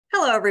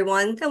Hello,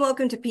 everyone, and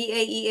welcome to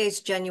PAEA's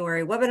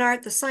January webinar,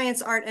 The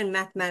Science, Art, and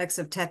Mathematics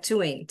of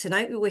Tattooing.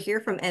 Tonight, we will hear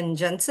from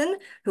Jensen,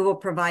 who will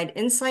provide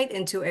insight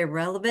into a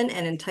relevant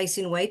and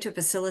enticing way to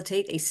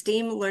facilitate a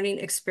STEAM learning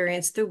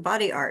experience through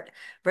body art.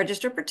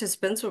 Registered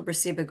participants will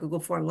receive a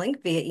Google Form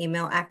link via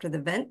email after the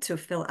event to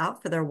fill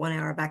out for their 1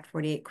 hour back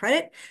 48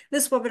 credit.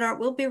 This webinar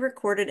will be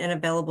recorded and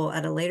available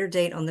at a later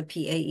date on the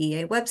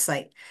PAEA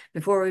website.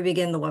 Before we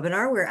begin the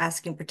webinar, we're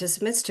asking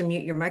participants to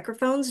mute your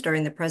microphones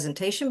during the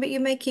presentation, but you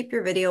may keep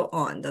your video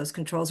on. Those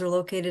controls are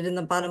located in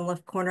the bottom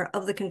left corner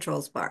of the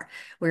controls bar.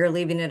 We are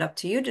leaving it up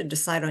to you to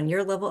decide on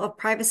your level of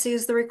privacy,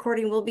 as the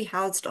recording will be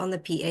housed on the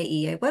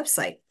PAEA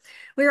website.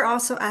 We are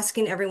also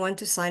asking everyone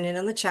to sign in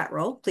on the chat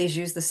roll. Please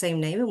use the same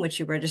name in which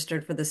you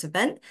registered for this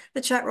event.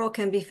 The chat roll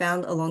can be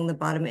found along the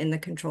bottom in the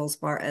controls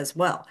bar as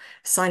well.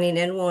 Signing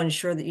in will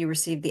ensure that you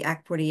receive the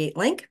Act 48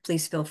 link.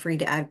 Please feel free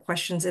to add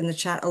questions in the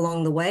chat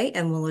along the way,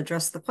 and we'll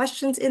address the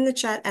questions in the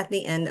chat at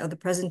the end of the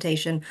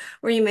presentation,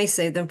 or you may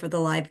save them for the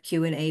live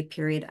Q&A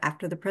period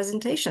after the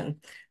presentation.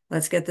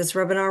 Let's get this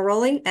webinar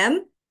rolling.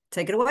 Em,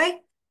 take it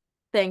away.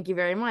 Thank you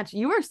very much.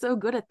 You are so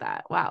good at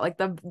that. Wow, like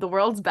the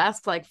world's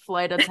best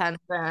flight attendant.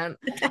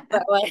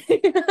 But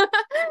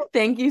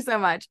thank you so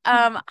much.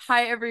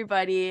 Hi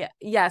everybody.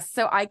 Yes,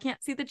 so I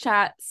can't see the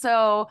chat.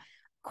 So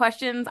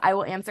questions I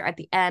will answer at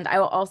the end.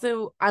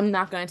 I'm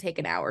not going to take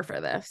an hour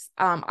for this.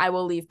 I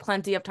will leave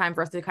plenty of time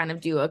for us to kind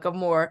of do like a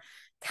more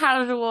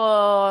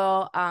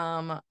casual,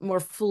 more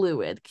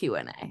fluid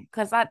Q&A,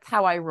 because that's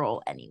how I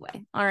roll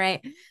anyway. All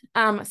right.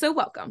 So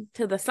welcome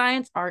to the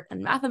Science, Art,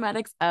 and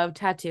Mathematics of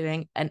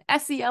Tattooing, an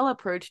SEL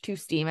approach to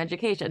STEAM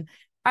education.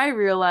 I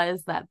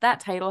realize that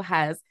title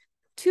has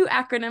 2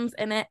 acronyms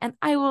in it, and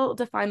I will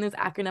define those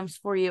acronyms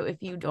for you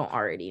if you don't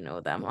already know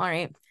them. All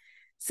right.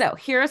 So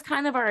here's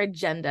kind of our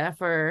agenda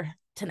for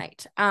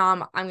tonight.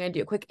 I'm going to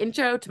do a quick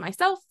intro to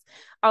myself.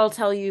 I'll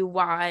tell you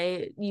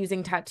why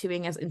using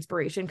tattooing as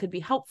inspiration could be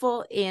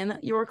helpful in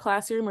your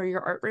classroom or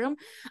your art room.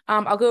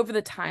 I'll go over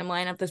the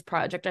timeline of this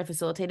project I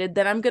facilitated.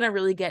 Then I'm going to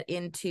really get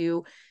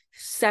into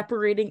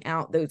separating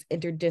out those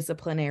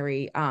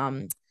interdisciplinary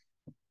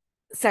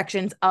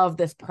sections of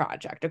this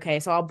project.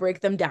 Okay, so I'll break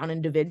them down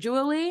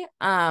individually,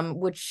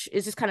 which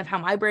is just kind of how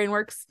my brain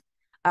works.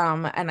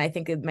 And I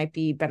think it might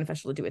be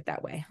beneficial to do it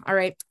that way. All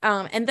right.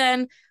 And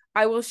then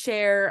I will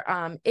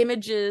share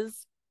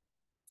images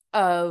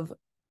of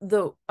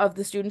the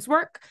students'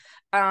 work,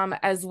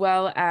 as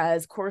well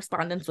as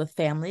correspondence with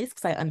families,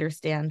 because I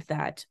understand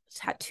that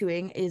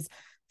tattooing is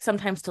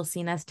sometimes still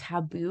seen as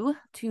taboo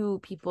to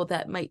people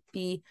that might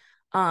be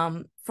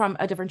from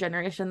a different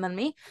generation than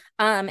me.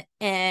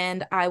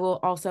 And I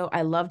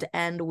love to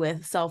end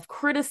with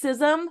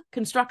self-criticism,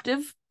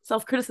 constructive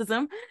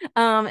self-criticism.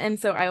 And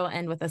so I will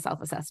end with a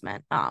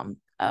self-assessment of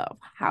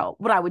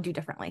what I would do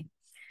differently.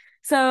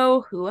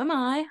 So who am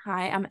I?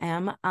 Hi, I'm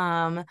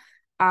Em.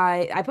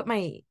 I put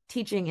my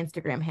teaching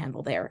Instagram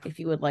handle there. If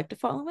you would like to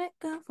follow it,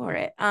 go for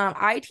it.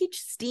 I teach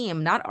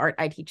STEAM, not art.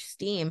 I teach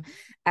STEAM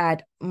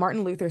at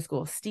Martin Luther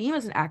School. STEAM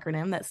is an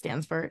acronym that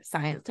stands for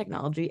Science,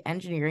 Technology,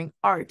 Engineering,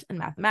 Art, and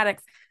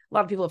Mathematics. A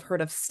lot of people have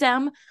heard of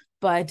STEM,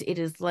 but it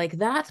is like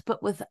that,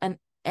 but with an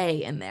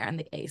A in there, and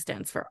the A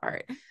stands for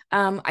art.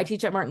 I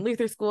teach at Martin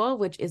Luther School,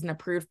 which is an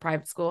approved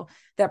private school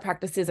that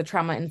practices a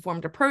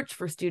trauma-informed approach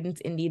for students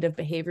in need of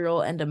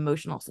behavioral and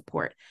emotional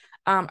support.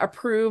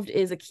 Approved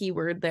is a key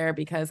word there,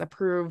 because an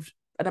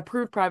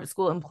approved private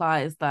school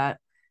implies that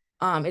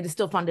it is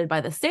still funded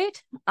by the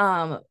state,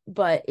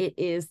 but it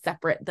is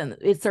separate than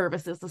it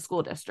services the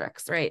school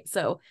districts, right?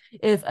 So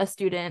if a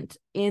student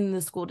in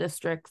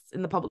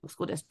the public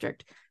school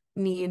district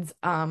needs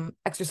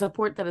extra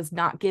support that is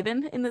not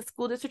given in the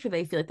school district, or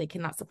they feel like they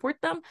cannot support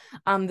them,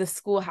 the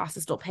school has to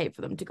still pay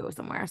for them to go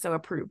somewhere. So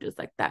approved is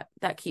like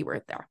that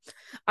keyword there.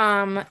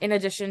 In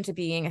addition to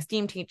being a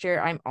STEAM teacher,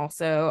 I'm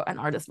also an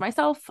artist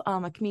myself,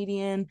 a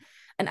comedian,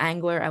 an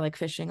angler. I like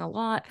fishing a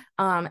lot,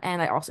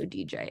 and I also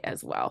DJ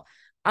as well.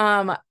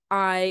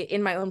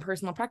 In my own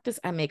personal practice,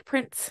 I make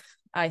prints,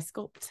 I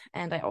sculpt,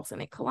 and I also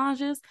make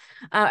collages.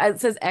 It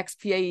says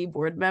ex-PAE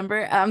board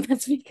member.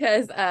 That's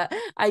because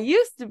I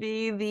used to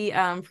be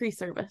the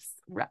pre-service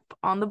rep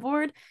on the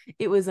board.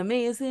 It was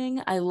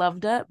amazing. I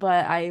loved it,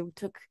 but I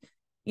took,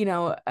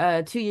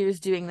 2 years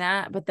doing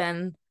that. But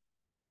then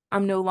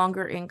I'm no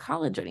longer in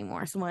college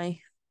anymore. So I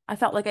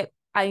felt like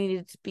I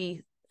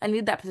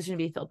needed that position to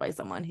be filled by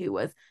someone who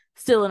was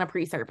still in a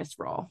pre-service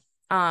role.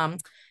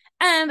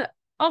 And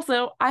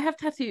also, I have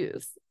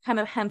tattoos, kind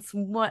of hence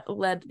what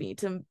led me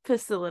to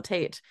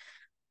facilitate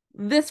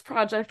this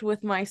project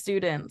with my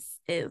students,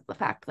 is the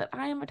fact that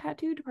I am a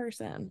tattooed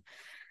person.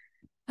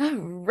 All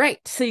right,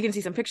 so you can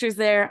see some pictures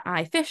there.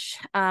 I fish.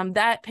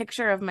 That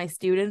picture of my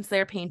students,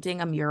 they're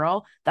painting a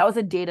mural. That was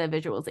a data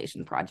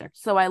visualization project.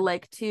 So I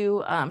like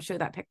to show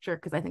that picture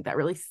because I think that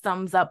really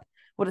sums up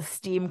what a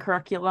STEAM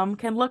curriculum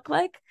can look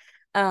like.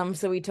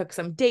 So we took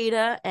some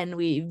data and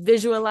we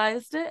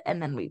visualized it, and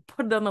then we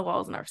put it on the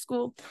walls in our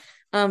school.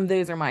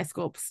 Those are my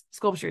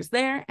sculptures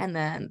there. And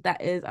then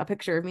that is a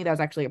picture of me. That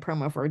was actually a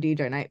promo for a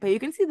DJ night, but you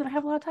can see that I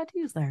have a lot of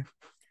tattoos there.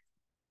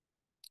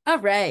 All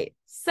right.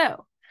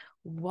 So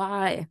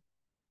why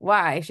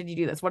should you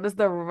do this? What is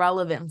the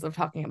relevance of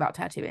talking about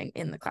tattooing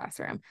in the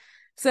classroom?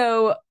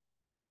 So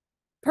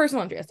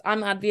personal interest.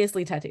 I'm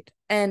obviously tattooed,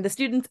 and the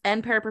students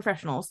and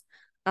paraprofessionals,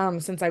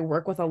 since I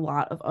work with a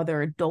lot of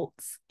other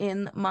adults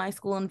in my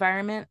school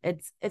environment,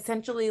 it's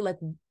essentially like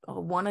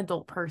one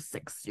adult per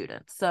 6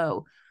 students.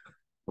 So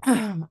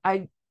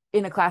I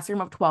in a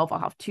classroom of 12, I'll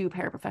have 2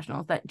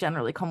 paraprofessionals that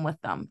generally come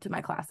with them to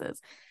my classes.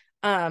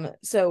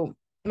 So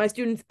my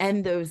students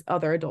and those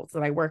other adults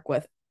that I work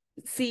with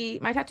see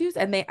my tattoos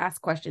and they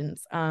ask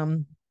questions.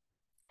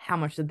 How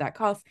much did that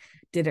cost?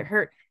 Did it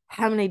hurt?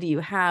 How many do you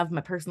have?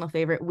 My personal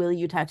favorite, will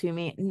you tattoo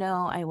me?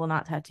 No, I will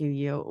not tattoo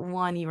you.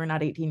 1, you are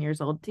not 18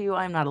 years old. 2,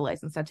 I'm not a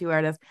licensed tattoo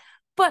artist.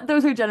 But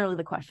those are generally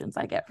the questions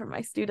I get from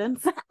my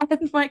students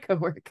and my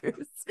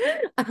coworkers.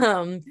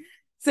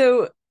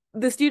 So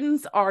the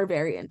students are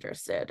very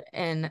interested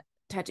in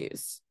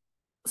tattoos.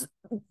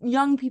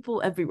 Young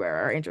people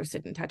everywhere are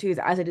interested in tattoos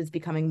as it is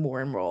becoming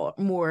more and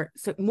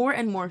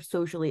more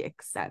socially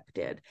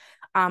accepted.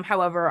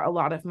 However, a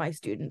lot of my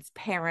students'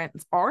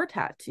 parents are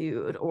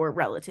tattooed, or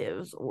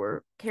relatives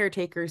or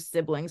caretakers,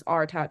 siblings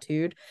are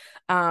tattooed.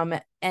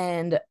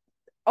 And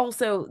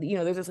also,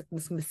 there's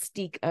this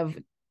mystique of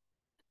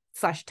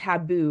 /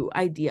 taboo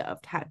idea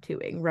of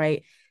tattooing,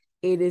 right?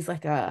 It is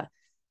like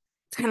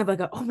it's kind of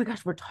like oh my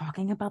gosh, we're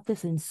talking about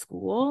this in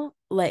school.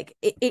 Like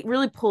it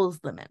really pulls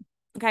them in.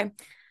 Okay.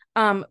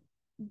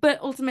 But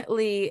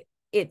ultimately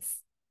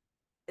it's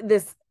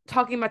this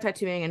talking about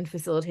tattooing and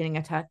facilitating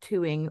a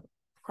tattooing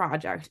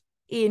project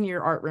in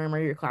your art room or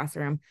your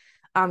classroom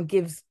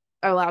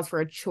allows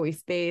for a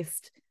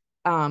choice-based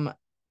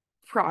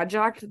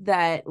project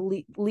that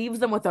leaves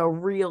them with a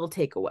real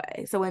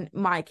takeaway. So in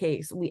my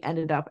case, we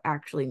ended up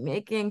actually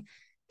making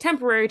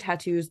temporary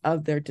tattoos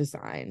of their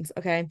designs.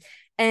 Okay.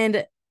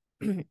 And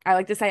I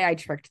like to say I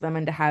tricked them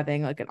into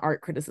having like an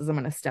art criticism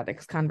and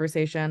aesthetics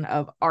conversation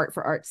of art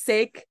for art's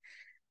sake,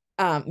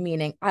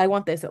 meaning I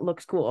want this, it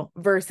looks cool,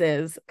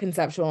 versus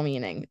conceptual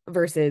meaning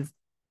versus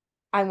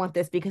I want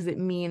this because it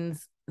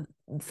means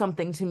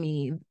something to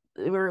me,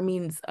 or it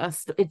means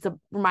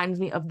reminds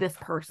me of this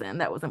person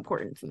that was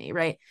important to me,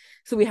 right?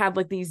 So we had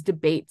like these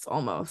debates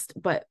almost,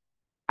 but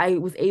I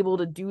was able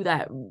to do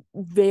that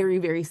very,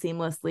 very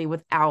seamlessly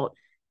without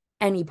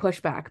any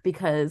pushback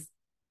because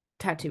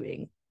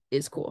tattooing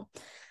is cool.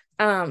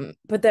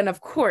 But then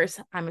of course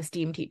I'm a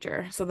STEAM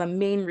teacher. So the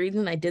main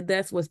reason I did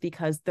this was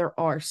because there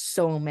are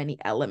so many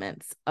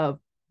elements of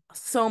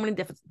so many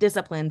different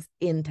disciplines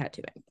in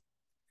tattooing.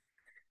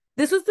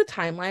 This was the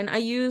timeline I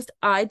used.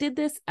 I did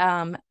this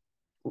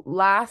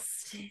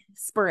last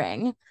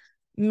spring,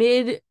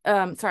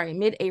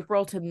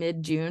 mid-April to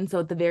mid-June. So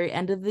at the very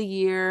end of the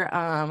year,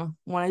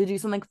 wanted to do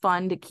something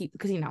fun to keep,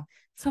 because it's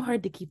so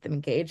hard to keep them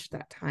engaged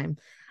that time.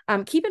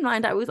 Keep in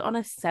mind I was on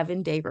a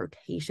 7-day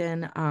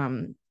rotation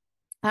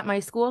at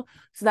my school.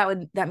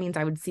 So that means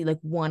I would see like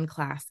one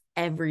class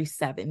every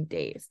 7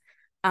 days.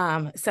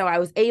 So I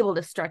was able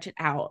to stretch it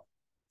out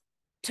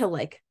to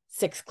like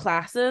 6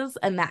 classes,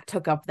 and that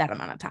took up that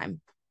amount of time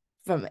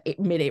from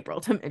mid-April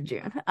to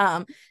mid-June.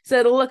 So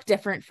it'll look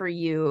different for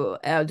you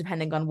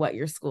depending on what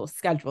your school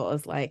schedule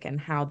is like and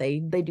how they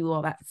do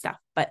all that stuff.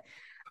 But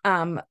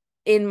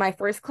in my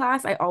first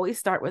class, I always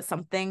start with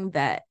something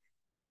that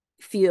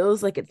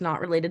feels like it's not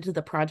related to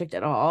the project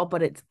at all,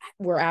 but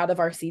we're out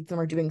of our seats and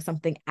we're doing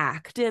something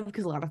active,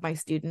 because a lot of my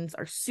students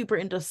are super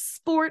into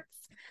sports.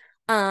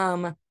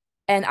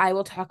 And I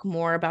will talk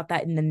more about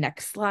that in the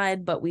next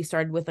slide, but we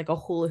started with like a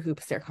hula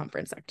hoop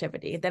circumference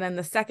activity. Then in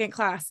the second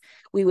class,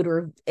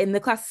 in the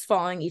classes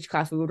following each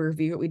class, we would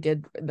review what we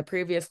did in the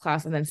previous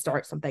class and then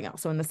start something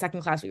else. So in the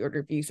second class, we would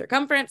review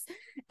circumference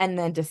and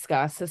then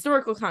discuss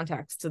historical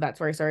context. So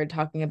that's where I started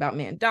talking about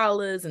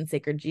mandalas and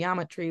sacred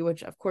geometry,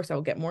 which of course I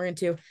will get more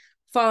into.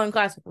 Following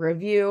class,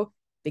 review,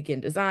 begin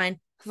design.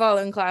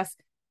 Following class,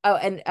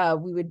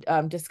 we would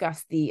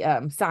discuss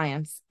the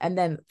science, and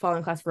then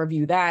following class,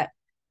 review that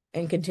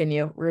and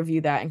continue,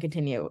 review that and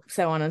continue,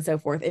 so on and so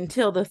forth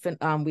until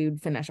we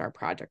would finish our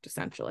project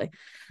essentially.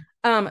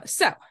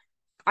 So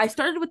I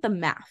started with the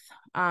math.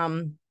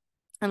 And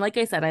like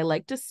I said, I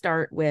like to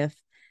start with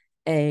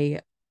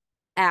a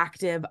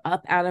active,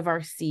 up out of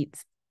our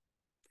seats,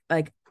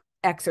 like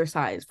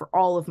exercise for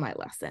all of my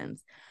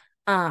lessons.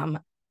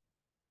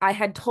 I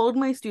had told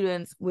my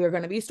students we were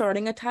going to be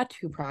starting a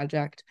tattoo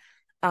project.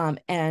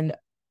 And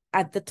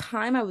at the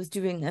time I was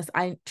doing this,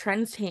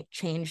 trends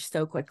changed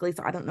so quickly.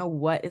 So I don't know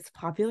what is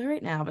popular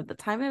right now, but at the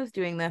time I was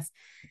doing this,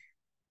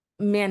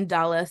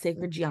 mandala,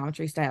 sacred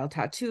geometry style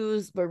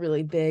tattoos were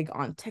really big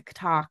on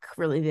TikTok,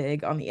 really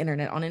big on the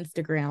internet, on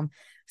Instagram.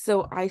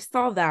 So I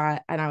saw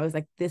that and I was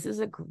like, this is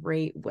a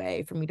great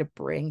way for me to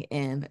bring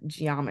in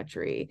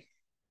geometry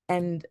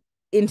and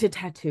into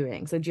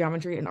tattooing. So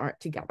geometry and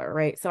art together,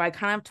 right? So I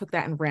kind of took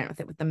that and ran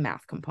with it with the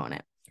math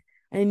component.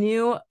 I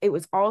knew it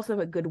was also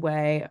a good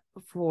way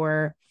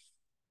for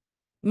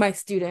my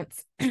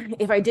students,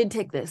 if I did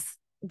take this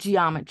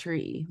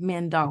geometry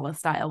mandala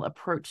style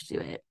approach to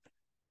it,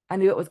 I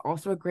knew it was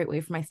also a great way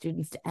for my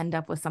students to end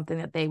up with something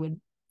that they would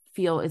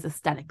feel is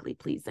aesthetically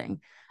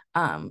pleasing,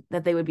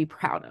 that they would be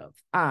proud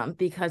of,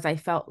 because I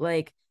felt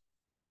like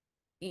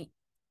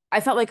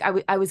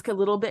I was a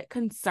little bit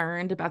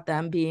concerned about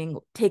them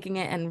taking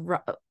it and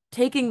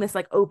taking this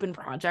like open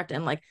project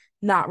and like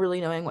not really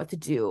knowing what to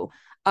do.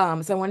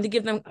 So I wanted to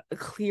give them a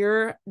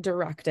clear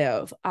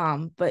directive,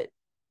 but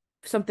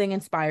something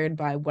inspired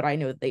by what I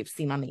know that they've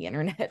seen on the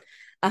internet,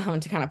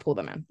 to kind of pull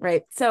them in,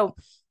 right? So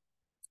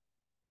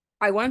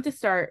I wanted to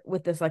start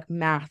with this like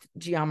math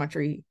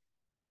geometry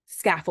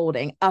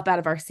scaffolding up out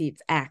of our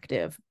seats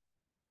active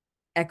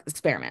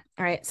experiment.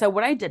 All right. So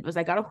what I did was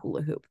I got a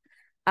hula hoop.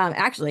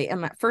 Actually,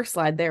 in that first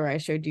slide there where I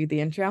showed you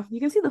the intro, you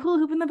can see the hula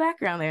hoop in the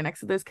background there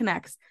next to those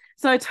connects.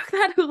 So I took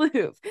that hula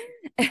hoop,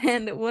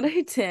 and what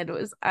I did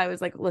was I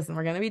was like, listen,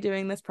 we're going to be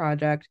doing this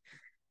project.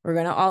 We're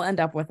going to all end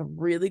up with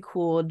really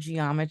cool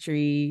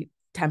geometry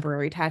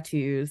temporary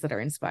tattoos that are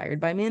inspired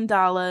by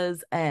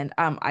mandalas. And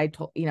I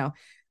told,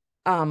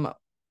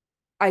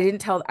 I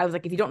didn't tell, I was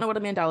like, if you don't know what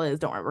a mandala is,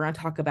 don't worry, we're going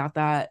to talk about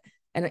that.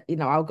 And,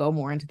 I'll go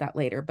more into that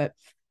later. But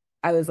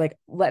I was like,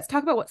 let's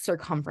talk about what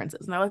circumference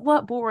is. And they're like,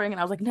 what? Boring. And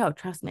I was like, no,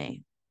 trust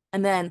me.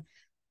 And then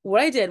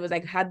what I did was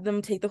I had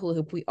them take the hula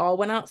hoop. We all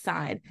went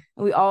outside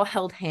and we all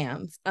held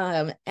hands.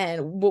 And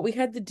what we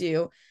had to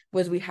do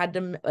was we had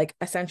to like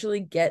essentially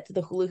get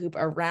the hula hoop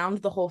around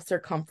the whole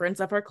circumference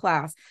of our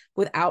class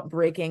without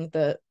breaking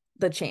the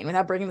chain,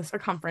 without breaking the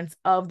circumference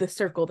of the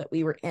circle that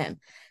we were in.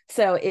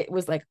 So it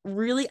was like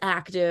really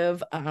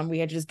active. We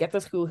had to just get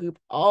this hula hoop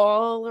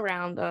all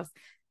around us.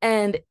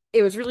 And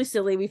it was really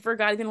silly. We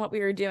forgot even what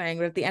we were doing,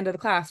 but at the end of the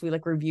class, we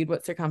like reviewed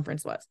what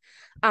circumference was.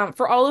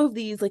 For all of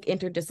these like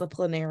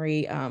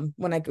interdisciplinary,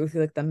 when I go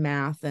through like the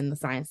math and the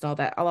science and all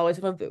that, I'll always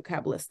have a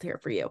vocab list here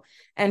for you.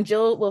 And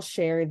Jill will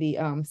share the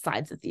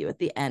slides with you at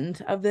the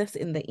end of this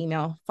in the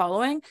email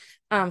following.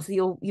 So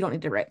you don't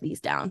need to write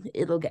these down.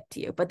 It'll get to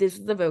you. But this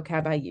is the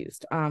vocab I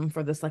used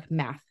for this like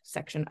math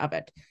section of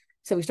it.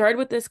 So we started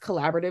with this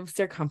collaborative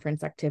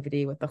circumference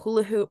activity with the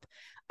hula hoop.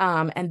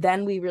 And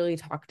then we really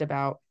talked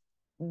about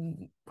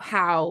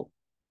how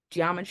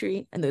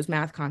geometry and those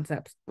math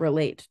concepts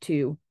relate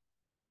to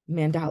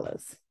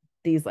mandalas,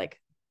 these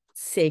like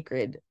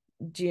sacred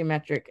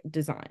geometric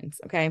designs.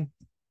 Okay.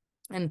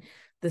 And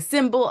the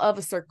symbol of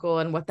a circle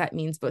and what that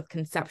means both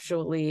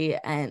conceptually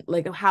and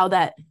like how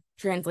that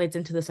translates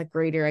into this like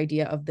greater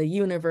idea of the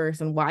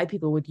universe and why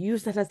people would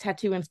use that as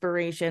tattoo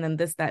inspiration and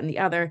this, that, and the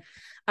other.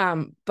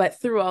 But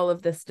through all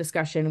of this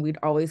discussion, we'd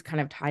always kind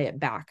of tie it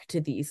back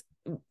to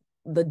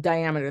the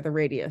diameter, the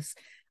radius,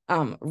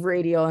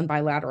 radial and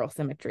bilateral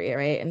symmetry,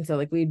 right? And so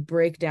like we'd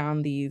break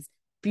down these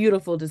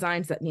beautiful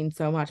designs that mean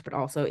so much, but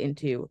also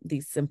into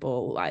these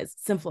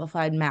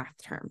simplified math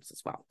terms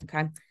as well.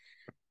 Okay.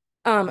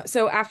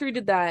 So after we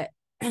did that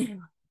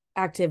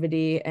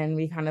activity and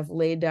we kind of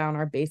laid down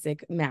our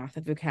basic math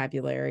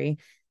vocabulary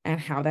and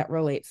how that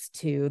relates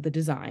to the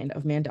design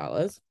of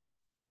mandalas,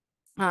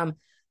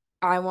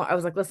 I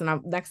was like,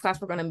 listen, next class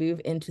we're going to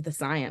move into the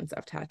science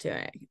of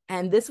tattooing.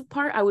 And this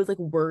part I was like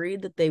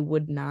worried that they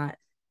would not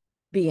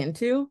be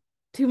into.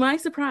 To my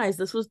surprise,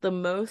 this is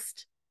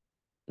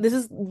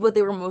what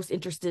they were most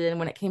interested in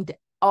when it came to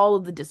all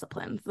of the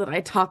disciplines that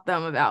I taught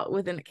them about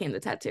when it came to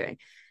tattooing.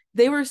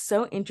 They were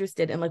so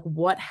interested in like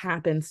what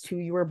happens to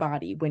your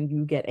body when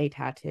you get a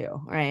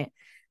tattoo, right?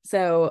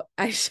 So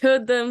I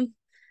showed them,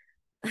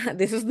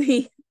 this is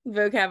the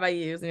vocab I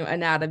use,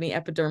 anatomy,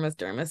 epidermis,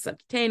 dermis,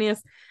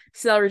 subcutaneous,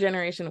 cell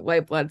regeneration,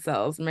 white blood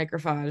cells,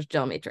 macrophage,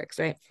 gel matrix,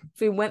 right?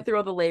 So we went through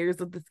all the layers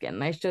of the skin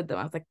and I showed them,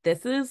 I was like,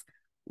 this is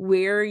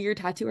where your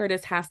tattoo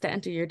artist has to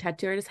enter. Your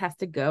tattoo artist has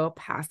to go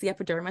past the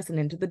epidermis and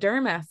into the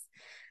dermis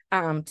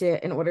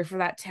in order for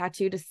that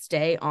tattoo to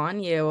stay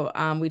on you.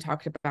 We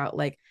talked about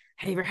like,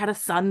 have you ever had a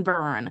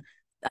sunburn?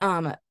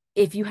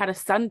 If you had a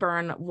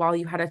sunburn while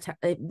you had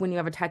when you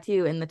have a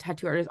tattoo and the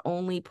tattoo artist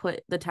only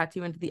put the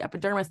tattoo into the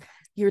epidermis,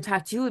 your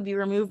tattoo would be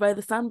removed by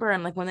the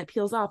sunburn, like when it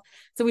peels off.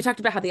 So we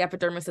talked about how the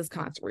epidermis is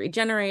constantly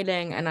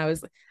regenerating. And I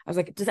was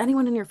like, does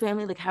anyone in your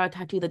family like have a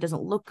tattoo that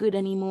doesn't look good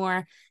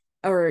anymore?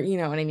 Or, you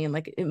know what I mean?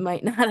 Like it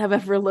might not have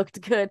ever looked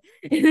good.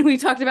 And we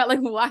talked about like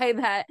why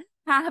that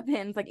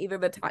happens. Like either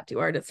the tattoo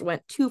artist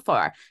went too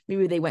far,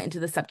 maybe they went into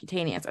the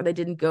subcutaneous, or they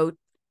didn't go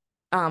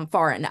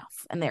far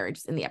enough and they were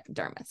just in the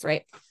epidermis,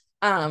 right?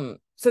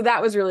 So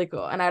that was really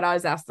cool. And I'd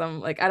always ask them,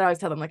 like, I'd always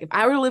tell them, like, if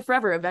I were to live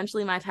forever,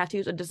 eventually my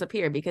tattoos would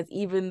disappear, because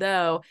even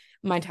though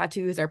my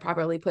tattoos are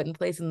properly put in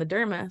place in the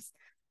dermis,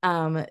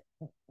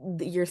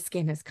 your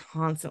skin is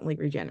constantly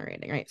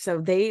regenerating, right? So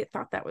they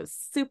thought that was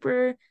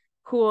super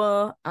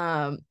cool.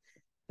 That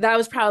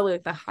was probably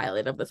like the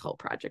highlight of this whole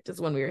project,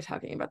 is when we were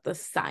talking about the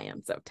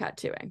science of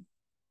tattooing.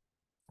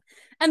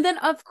 And then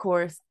of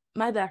course,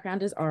 my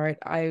background is art.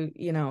 I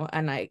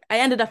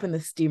ended up in the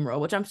STEAM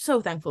role, which I'm so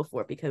thankful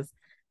for, because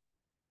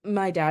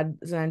my dad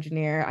is an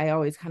engineer. I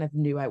always kind of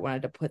knew I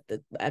wanted to put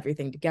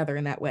everything together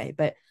in that way.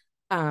 But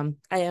I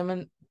am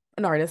an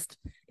artist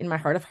in my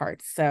heart of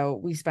hearts. So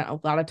we spent a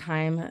lot of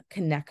time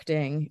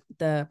connecting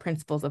the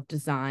principles of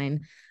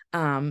design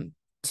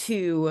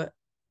to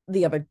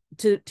the other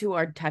to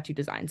our tattoo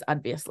designs,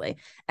 obviously.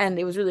 And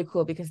it was really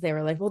cool because they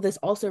were like, well, this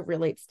also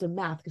relates to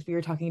math because we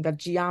were talking about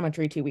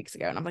geometry 2 weeks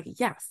ago. And I'm like,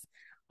 yes,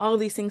 all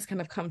these things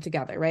kind of come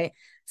together, right?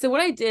 So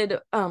what I did,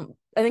 I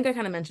think I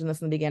kind of mentioned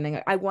this in the beginning.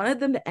 I wanted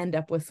them to end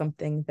up with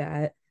something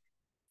that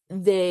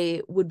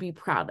they would be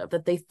proud of,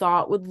 that they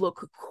thought would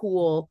look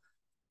cool,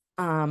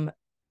 and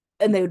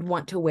they would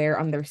want to wear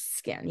on their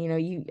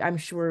skin. I'm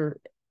sure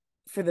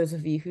for those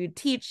of you who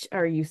teach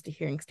are used to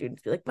hearing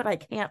students be like, but I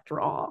can't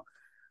draw.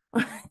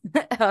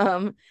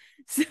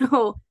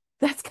 So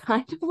that's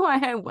kind of why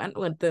I went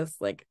with this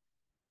like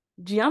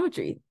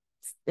geometry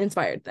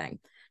inspired thing,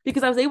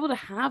 because I was able to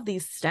have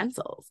these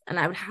stencils and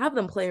I would have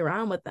them play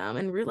around with them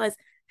and realize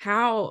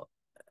how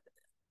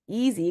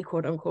easy,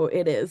 quote unquote,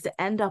 it is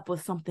to end up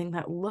with something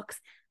that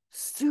looks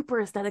super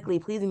aesthetically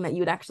pleasing that you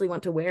would actually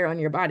want to wear on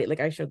your body.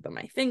 Like I showed them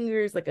my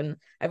fingers, and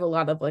I have a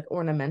lot of like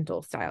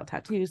ornamental style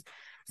tattoos.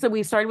 So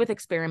we started with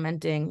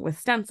experimenting with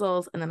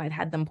stencils, and then I'd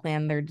had them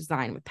plan their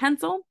design with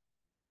pencil.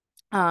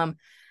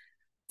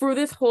 For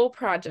this whole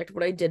project,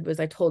 what I did was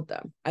I told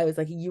them, I was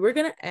like, you are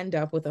going to end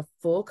up with a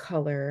full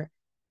color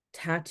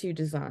tattoo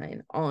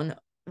design on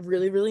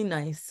really, really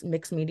nice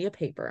mixed media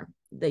paper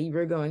that you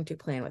are going to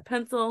plan with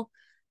pencil.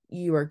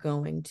 You are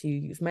going to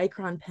use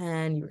micron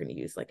pen. You're going to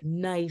use like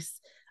nice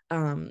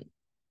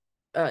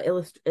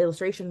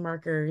illustration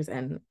markers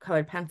and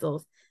colored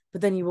pencils.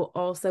 But then you will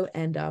also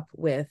end up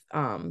with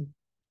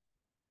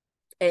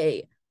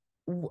a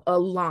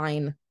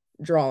line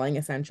drawing,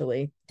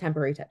 essentially,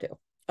 temporary tattoo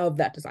of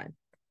that design.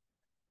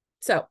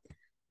 So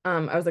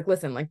I was like,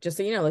 listen, like, just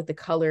so you know, like the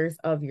colors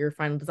of your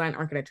final design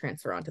aren't going to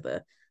transfer onto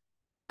the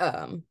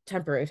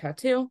temporary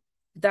tattoo.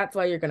 That's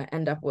why you're going to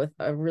end up with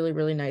a really,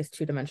 really nice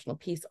two-dimensional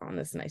piece on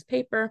this nice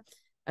paper,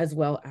 as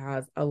well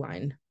as a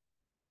line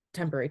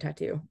temporary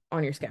tattoo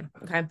on your skin.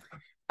 Okay.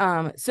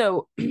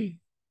 So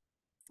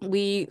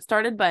we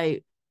started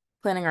by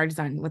planning our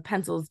design with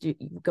pencils,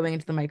 going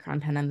into the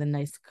micron pen and the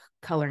nice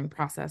coloring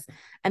process.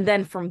 And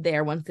then from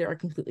there, once they are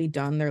completely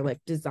done, their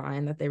like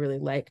design that they really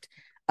liked,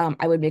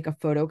 I would make a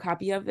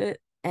photocopy of it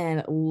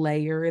and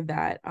layer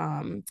that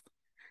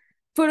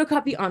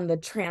photocopy on the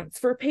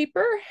transfer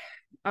paper.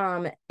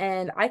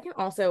 And I can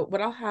also,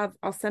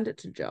 I'll send it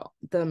to Jill,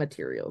 the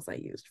materials I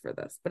used for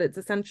this, but it's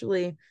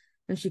essentially,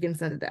 and she can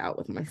send it out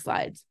with my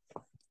slides.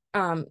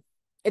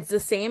 It's the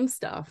same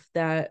stuff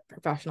that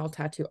professional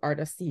tattoo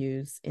artists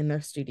use in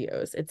their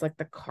studios. It's like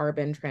the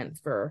carbon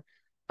transfer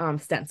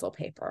stencil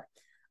paper.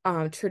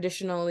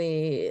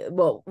 Traditionally,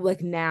 well,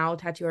 like now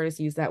tattoo artists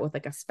use that with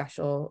like a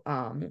special,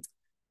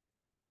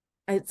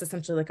 it's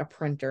essentially like a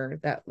printer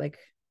that like,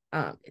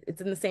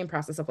 it's in the same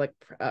process of like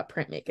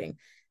printmaking,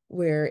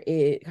 where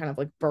it kind of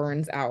like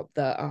burns out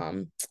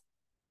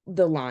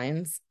the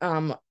lines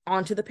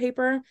onto the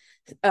paper,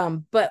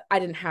 but I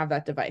didn't have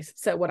that device.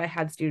 So what I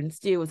had students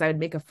do was I would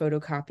make a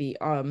photocopy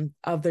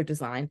of their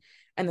design,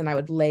 and then I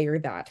would layer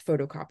that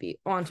photocopy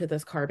onto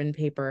this carbon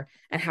paper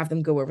and have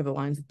them go over the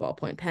lines with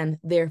ballpoint pen,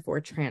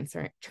 therefore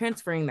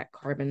transferring that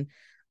carbon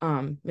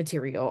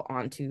material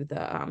onto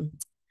the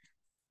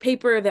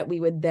paper that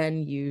we would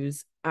then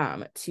use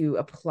to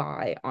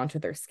apply onto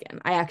their skin.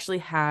 I actually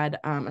had,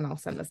 and I'll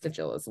send this to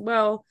Jill as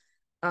well,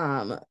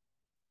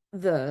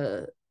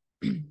 the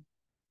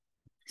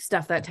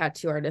stuff that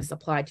tattoo artists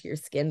apply to your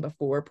skin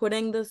before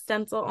putting the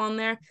stencil on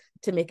there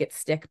to make it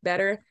stick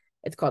better.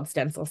 It's called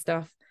stencil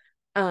stuff.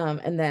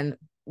 And then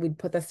we'd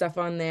put the stuff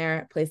on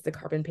there, place the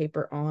carbon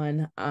paper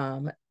on,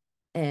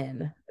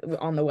 and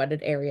on the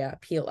wetted area,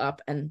 peel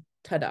up, and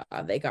ta-da,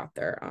 they got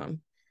their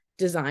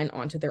design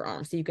onto their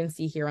arm. So you can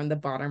see here on the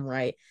bottom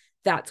right,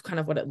 that's kind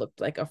of what it looked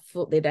like.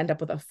 They'd end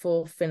up with a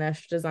full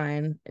finished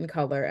design in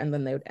color, and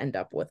then they would end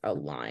up with a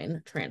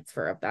line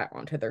transfer of that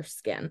onto their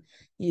skin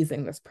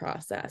using this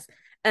process.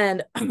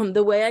 And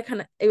the way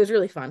it was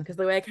really fun because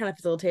the way I kind of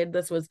facilitated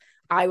this was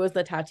I was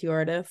the tattoo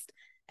artist,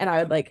 and I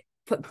would like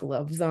put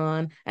gloves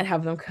on and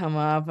have them come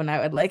up, and I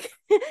would like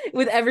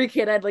with every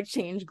kid I'd like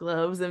change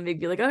gloves and they'd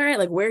be like, all right,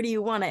 like where do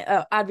you want it?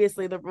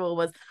 Obviously the rule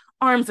was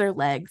arms or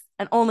legs,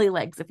 and only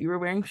legs if you were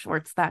wearing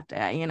shorts that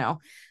day,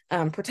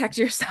 protect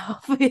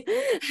yourself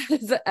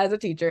as a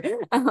teacher.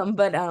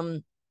 But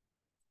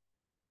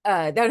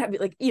that would have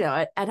like,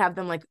 I'd have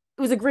them like,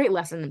 it was a great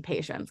lesson in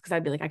patience because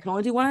I'd be like, I can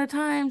only do one at a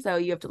time, so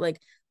you have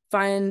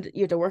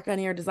to work on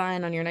your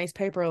design on your nice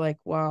paper, like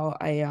while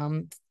I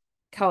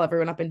call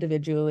everyone up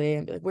individually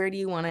and be like, where do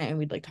you want it? And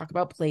we'd like talk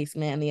about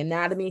placement, and the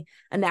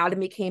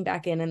anatomy came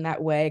back in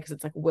that way because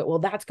it's like, well,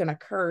 that's gonna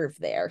curve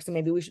there, so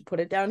maybe we should put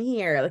it down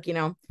here,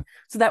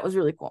 so that was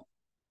really cool.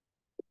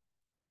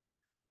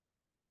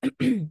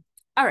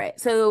 All right,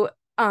 so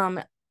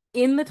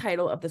in the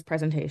title of this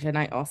presentation,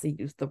 I also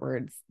used the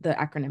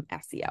acronym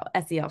SEL.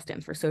 SEL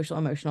stands for social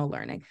emotional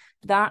learning.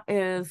 That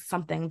is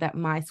something that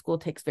my school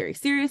takes very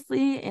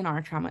seriously in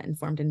our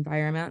trauma-informed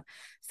environment.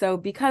 So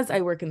because I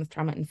work in this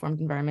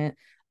trauma-informed environment,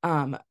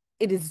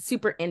 it is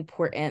super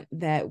important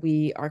that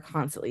we are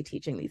constantly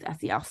teaching these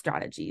SEL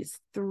strategies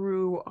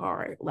through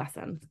our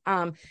lessons.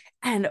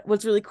 And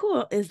what's really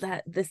cool is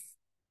that this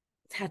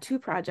tattoo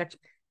project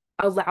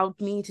allowed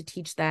me to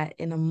teach that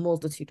in a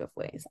multitude of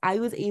ways. I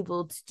was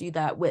able to do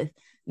that with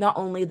not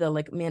only the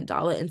like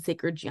mandala and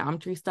sacred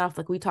geometry stuff,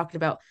 like we talked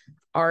about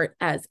art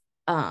as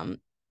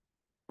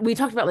we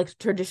talked about like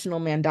traditional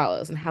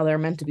mandalas and how they're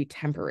meant to be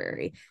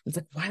temporary. It's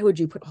like, why would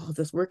you put all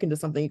this work into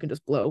something you can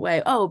just blow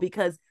away? Oh,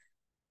 because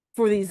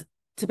for these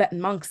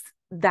Tibetan monks,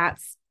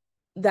 that's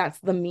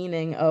the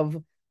meaning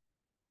of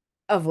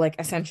like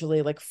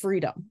essentially like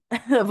freedom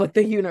of like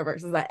the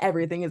universe, is that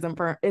everything is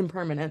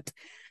impermanent.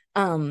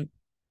 um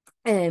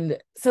and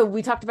so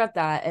we talked about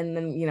that, and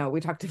then we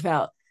talked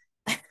about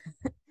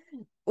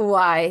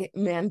why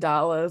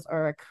mandalas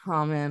are a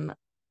common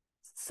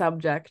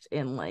subject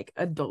in like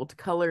adult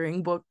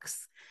coloring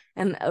books,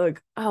 and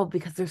like, oh,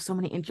 because there's so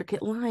many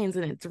intricate lines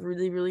and it's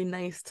really really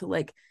nice to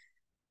like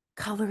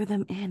color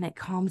them in. It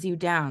calms you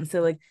down. So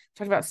like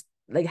talk about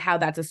like how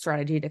that's a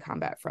strategy to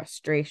combat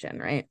frustration,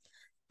 right?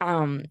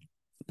 um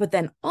but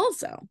then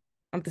also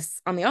on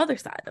the other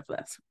side of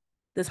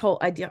this whole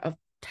idea of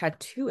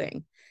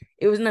tattooing,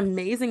 it was an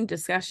amazing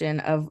discussion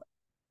of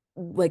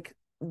like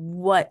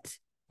what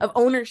of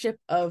ownership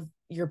of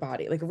your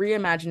body, like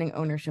reimagining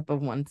ownership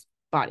of one's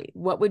body.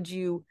 What would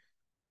you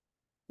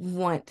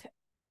want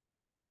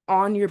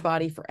on your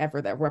body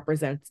forever that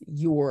represents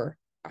your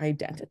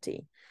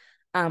identity?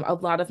 A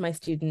lot of my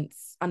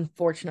students,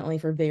 unfortunately,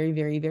 for very,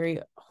 very, very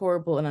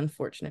horrible and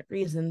unfortunate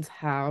reasons,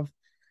 have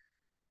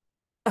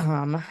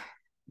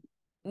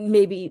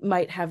maybe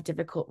might have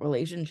difficult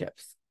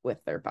relationships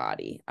with their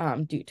body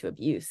due to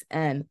abuse.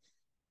 And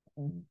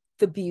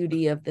the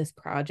beauty of this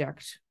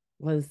project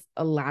was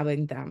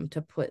allowing them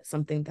to put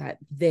something that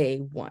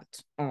they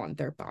want on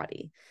their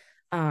body.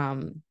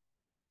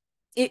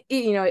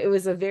 It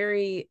was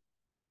it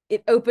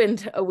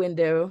opened a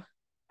window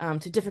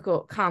to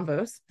difficult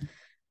convos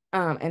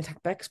and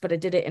topics, but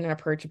it did it in an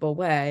approachable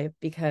way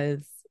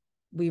because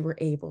we were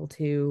able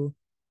to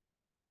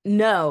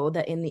know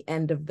that in the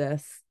end of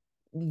this,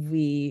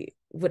 we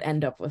would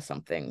end up with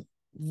something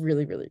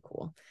really, really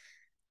cool.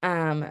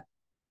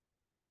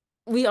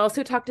 We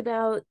also talked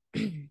about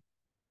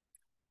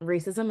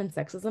racism and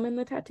sexism in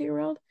the tattoo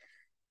world.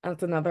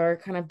 That's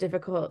another kind of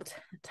difficult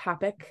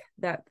topic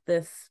that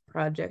this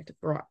project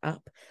brought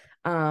up.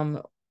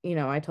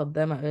 I told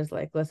them, I was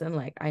like, listen,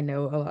 like, I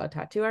know a lot of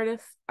tattoo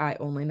artists. I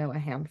only know a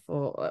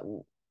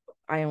handful.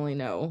 I only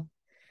know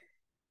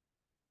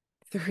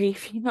 3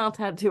 female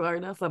tattoo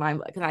artists, and I'm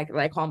like,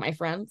 I call my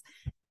friends.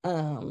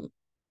 And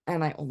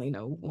I only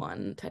know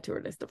 1 tattoo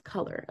artist of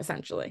color,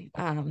 essentially.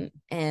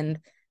 And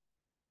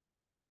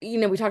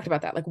we talked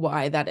about that, like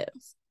why that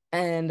is.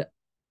 And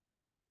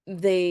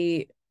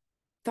they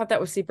thought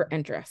that was super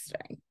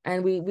interesting.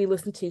 And we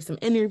listened to some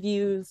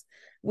interviews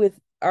with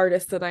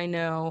artists that I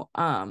know,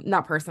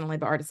 not personally,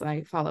 but artists that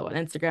I follow on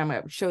Instagram.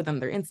 I would show them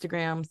their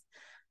Instagrams.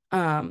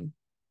 But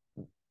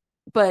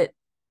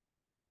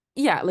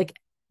yeah, like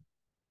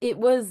it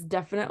was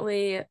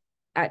definitely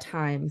at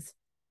times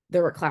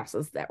there were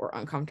classes that were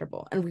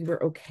uncomfortable, and we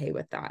were okay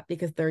with that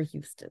because they're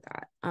used to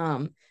that.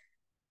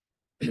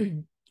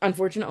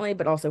 Unfortunately,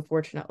 but also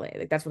fortunately,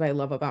 like that's what I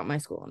love about my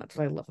school, and that's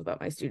what I love about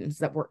my students,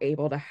 that we're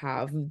able to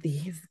have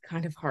these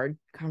kind of hard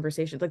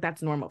conversations. Like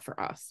that's normal for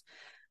us.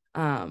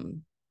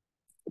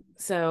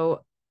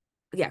 So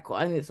yeah, cool.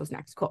 I think this was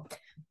next. Cool.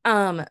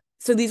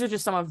 So these are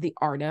just some of the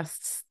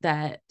artists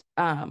that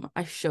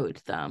I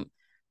showed them.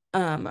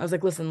 I was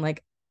like, listen,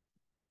 like,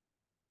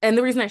 and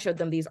the reason I showed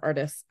them these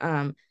artists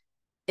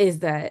is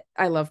that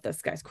I love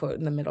this guy's quote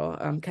in the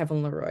middle,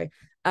 Kevin Leroy,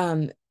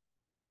 that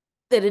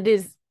it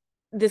is,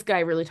 this guy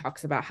really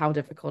talks about how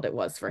difficult it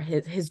was for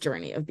his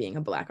journey of being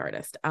a Black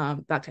artist,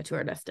 Black tattoo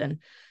artist, and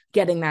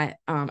getting that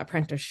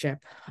apprenticeship,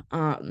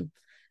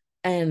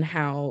 and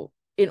how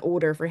in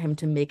order for him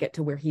to make it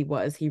to where he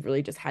was, he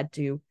really just had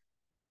to,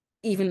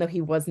 even though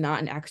he was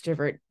not an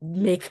extrovert,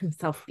 make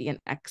himself be an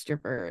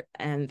extrovert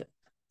and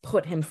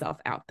put himself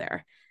out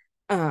there.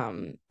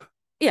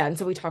 Yeah, and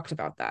so we talked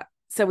about that.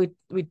 So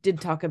we did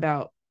talk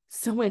about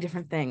so many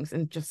different things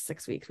in just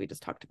 6 weeks. We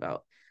just talked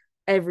about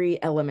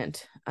every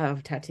element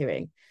of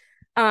tattooing.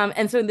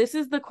 And so this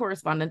is the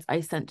correspondence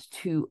I sent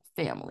to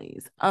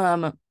families.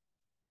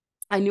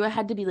 I knew I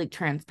had to be like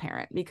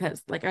transparent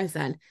because, like I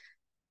said,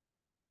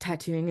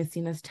 tattooing is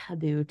seen as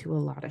taboo to a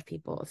lot of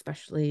people,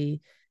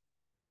 especially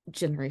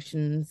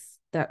generations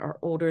that are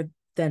older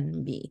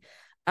than me.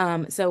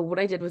 So what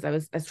I did was I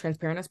was as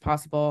transparent as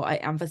possible. I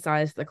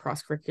emphasized the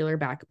cross-curricular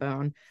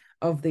backbone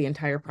of the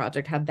entire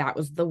project, how that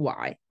was the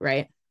why,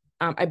 right?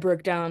 I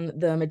broke down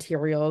the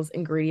materials,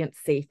 ingredients,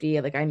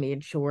 safety. Like I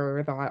made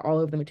sure that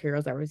all of the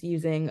materials I was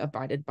using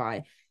abided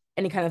by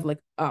any kind of like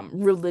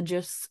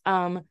religious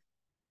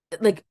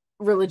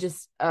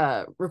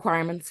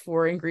requirements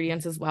for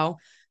ingredients as well.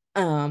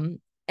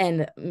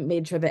 And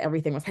made sure that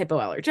everything was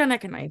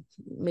hypoallergenic, and I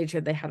made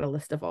sure they had a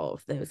list of all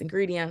of those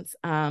ingredients.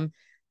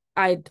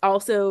 I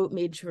also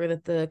made sure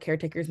that the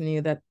caretakers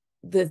knew that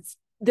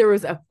there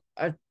was a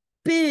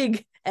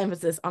big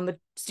emphasis on the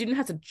student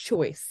has a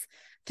choice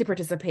to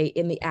participate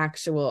in the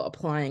actual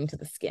applying to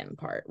the skin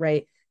part,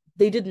 right?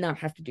 They did not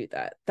have to do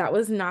that. That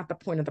was not the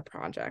point of the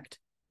project.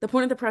 the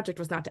point of the project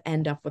was not to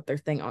end up with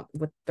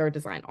their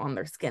design on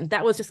their skin.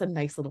 That was just a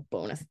nice little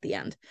bonus at the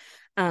end.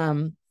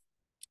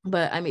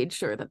 But I made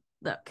sure that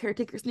the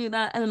caretakers knew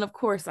that. And then of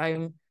course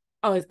I'm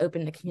always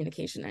open to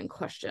communication and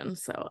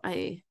questions. So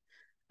I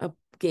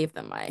gave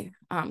them my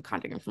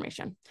contact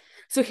information.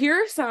 So here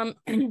are some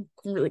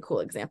really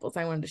cool examples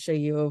I wanted to show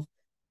you of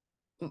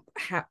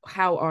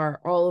how are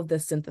all of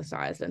this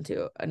synthesized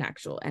into an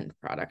actual end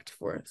product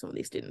for some of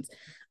these students.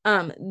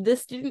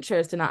 This student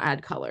chose to not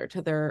add color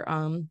to their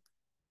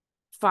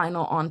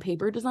final on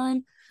paper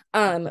design,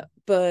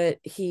 but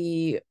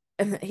he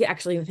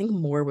actually, I think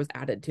more was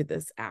added to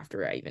this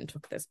after I even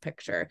took this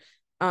picture.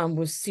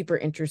 Was super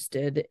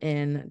interested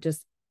in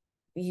just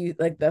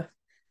like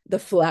the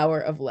flower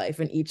of life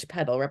and each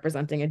petal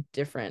representing a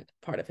different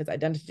part of his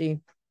identity.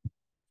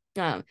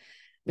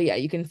 But yeah,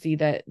 you can see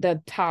that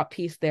the top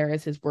piece there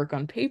is his work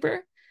on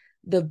paper.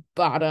 The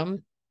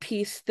bottom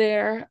piece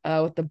there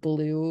with the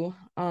blue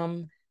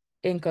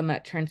ink on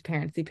that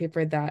transparency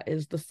paper, that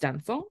is the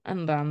stencil.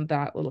 And then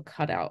that little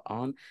cutout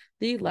on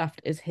the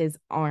left is his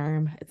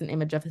arm. It's an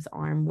image of his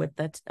arm with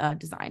that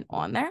design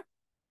on there.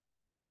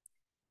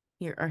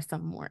 Here are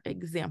some more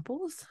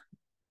examples.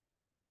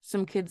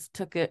 Some kids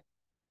took it,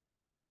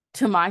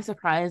 to my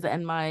surprise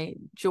and my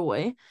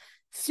joy,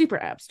 super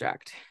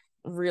abstract,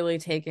 really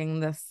taking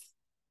this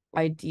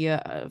idea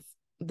of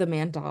the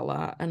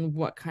mandala and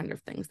what kind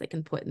of things they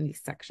can put in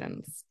these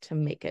sections to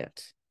make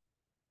it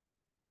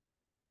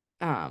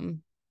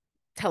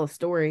tell a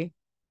story,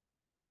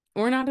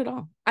 or not at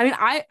all. I mean,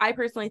 I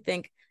personally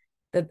think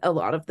that a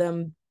lot of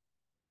them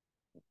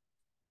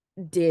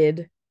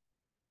did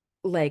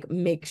like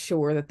make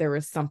sure that there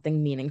was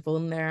something meaningful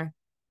in there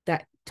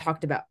that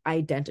talked about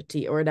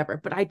identity or whatever.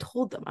 But I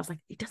told them, I was like,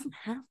 it doesn't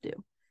have to.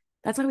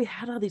 That's why we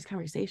had all these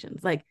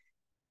conversations. Like,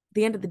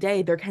 the end of the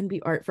day, there can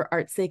be art for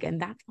art's sake,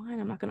 and that's fine.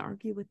 I'm not going to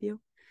argue with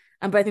you.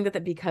 But I think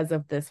that because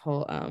of this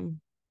whole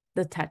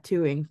the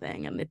tattooing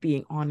thing and it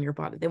being on your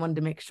body, they wanted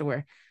to make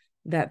sure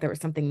that there was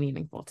something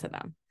meaningful to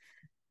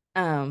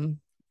them.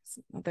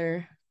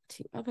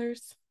 Two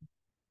others.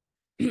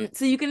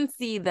 So you can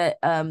see that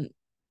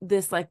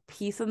this like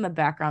piece in the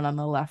background on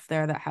the left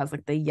there that has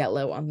like the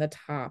yellow on the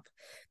top,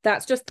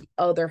 that's just the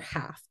other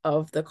half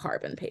of the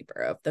carbon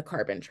paper, of the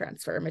carbon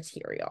transfer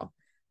material.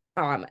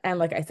 And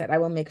like I said, I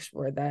will make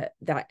sure that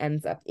that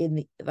ends up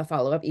in the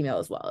follow-up email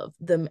as well, of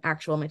the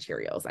actual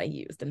materials I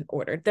used and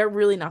ordered. They're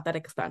really not that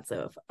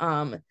expensive.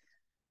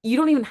 You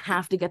don't even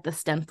have to get the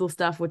stencil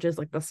stuff, which is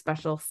like the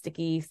special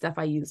sticky stuff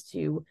I use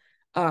to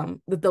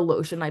with the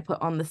lotion I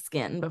put on the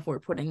skin before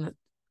putting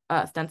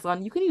the stencil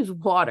on. You can use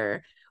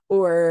water,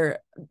 or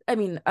I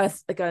mean a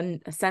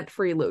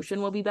scent-free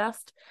lotion will be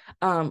best,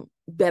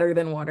 better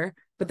than water,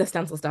 but the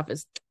stencil stuff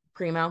is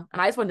primo,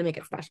 and I just wanted to make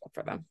it special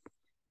for them.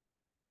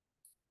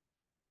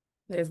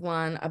 There's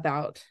one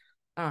about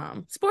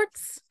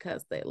sports,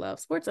 because they love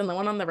sports. And the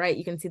one on the right,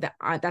 you can see that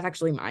that's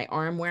actually my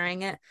arm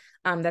wearing it.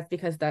 That's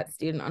because that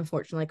student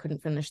unfortunately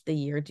couldn't finish the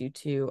year due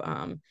to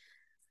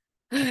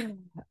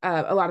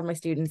a lot of my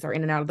students are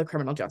in and out of the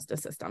criminal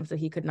justice system. So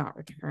he could not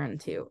return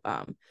to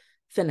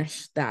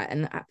finish that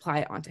and apply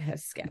it onto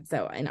his skin.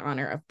 So in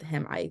honor of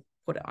him, I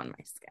put it on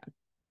my skin.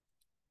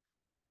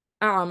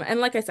 And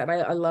like I said,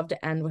 I love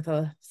to end with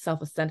a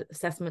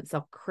self-assessment,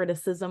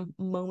 self-criticism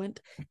moment.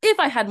 If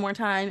I had more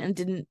time and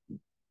didn't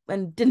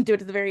do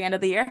it at the very end of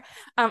the year,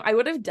 I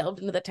would have delved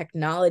into the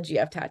technology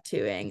of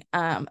tattooing,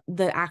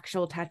 the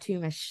actual tattoo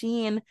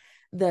machine,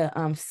 the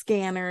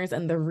scanners,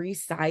 and the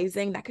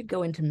resizing. That could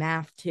go into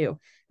math too,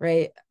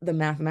 right? The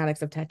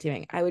mathematics of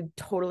tattooing. I would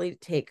totally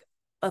take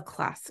a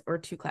class or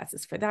two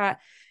classes for that.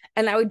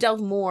 And I would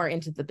delve more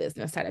into the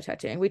business side of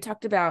tattooing. We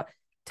talked about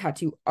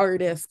tattoo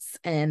artists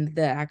and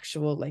the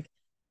actual like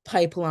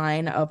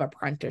pipeline of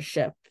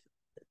apprenticeship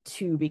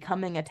to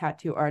becoming a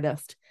tattoo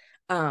artist,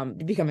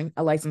 becoming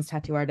a licensed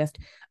tattoo artist.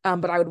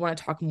 But I would want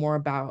to talk more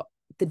about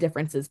the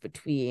differences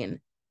between,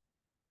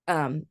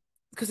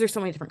 because there's so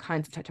many different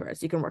kinds of tattoo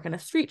artists. You can work in a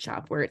street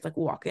shop where it's like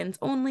walk-ins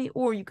only,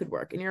 or you could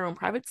work in your own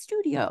private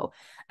studio.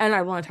 And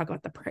I want to talk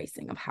about the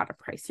pricing of how to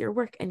price your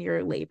work and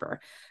your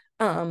labor.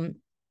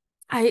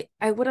 I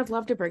would have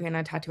loved to bring in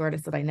a tattoo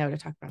artist that I know to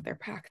talk about their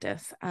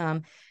practice.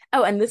 Oh,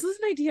 and this was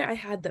an idea I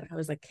had that I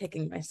was like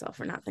kicking myself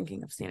for not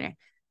thinking of sooner,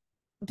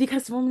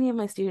 because so many of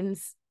my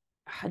students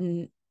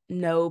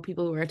know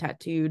people who are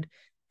tattooed,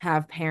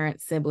 have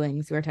parents,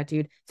 siblings who are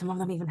tattooed. Some of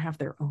them even have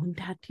their own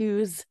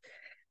tattoos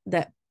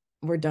that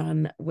were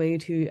done way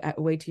too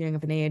young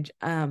of an age.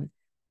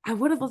 I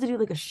would have loved to do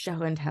like a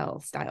show and tell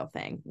style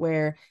thing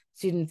where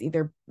students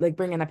either like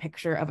bring in a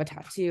picture of a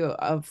tattoo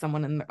of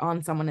someone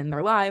on someone in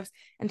their lives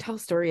and tell a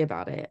story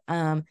about it.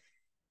 I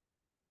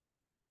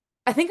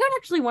think I'd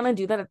actually want to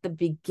do that at the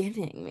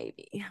beginning,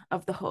 maybe,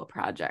 of the whole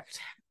project.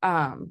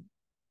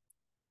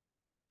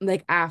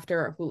 Like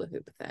after a hula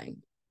hoop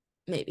thing,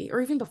 maybe, or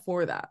even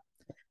before that.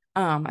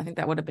 I think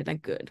that would have been a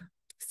good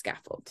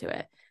scaffold to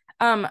it.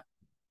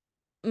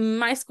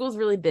 My school's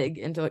really big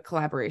into like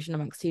collaboration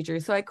amongst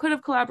teachers, so I could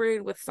have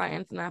collaborated with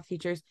science and math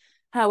teachers.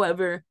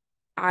 However,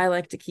 I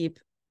like to keep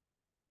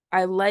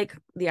I like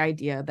the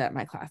idea that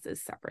my class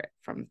is separate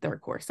from their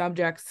core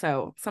subjects.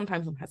 So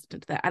sometimes I'm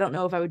hesitant to that. I don't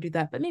know if I would do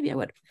that, but maybe I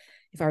would.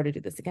 If I were to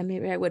do this again,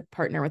 maybe I would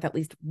partner with at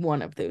least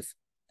one of those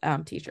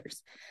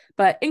teachers.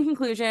 But in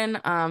conclusion,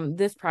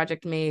 this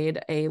project made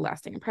a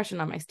lasting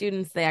impression on my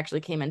students. They actually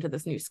came into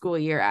this new school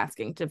year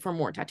asking for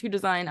more tattoo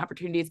design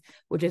opportunities,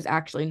 which is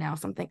actually now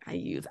something I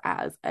use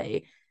as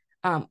a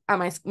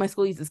my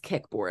school uses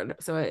Kickboard,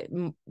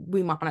 so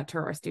we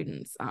monitor our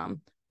students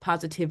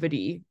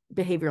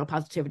behavioral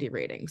positivity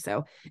rating.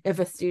 So if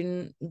a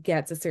student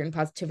gets a certain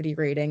positivity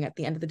rating, at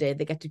the end of the day,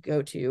 they get to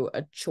go to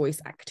a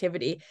choice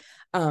activity.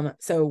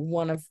 So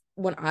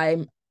when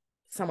I'm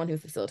someone who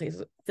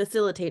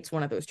facilitates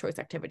one of those choice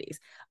activities,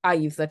 I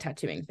use the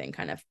tattooing thing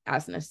kind of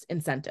as an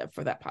incentive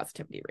for that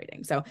positivity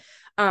rating. So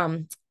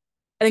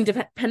I think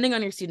depending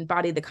on your student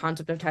body, the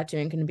concept of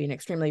tattooing can be an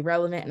extremely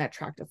relevant and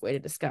attractive way to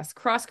discuss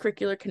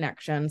cross-curricular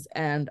connections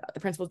and the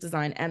principles of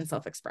design and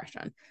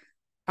self-expression.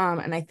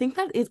 And I think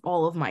that is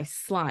all of my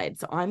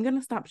slides. So I'm going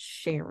to stop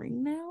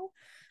sharing now.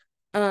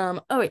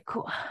 Oh, wait,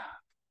 cool.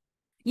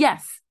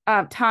 Yes,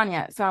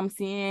 Tanya. So I'm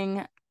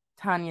seeing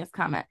Tanya's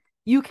comment.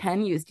 You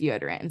can use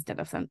deodorant instead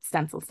of some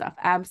stencil stuff.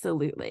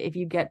 Absolutely. If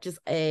you get just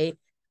a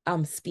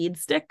speed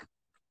stick,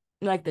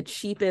 like the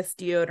cheapest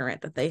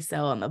deodorant that they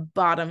sell on the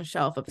bottom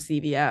shelf of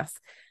CVS,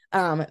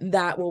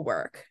 that will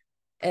work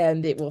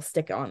and it will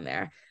stick on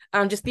there.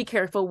 Just be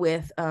careful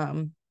with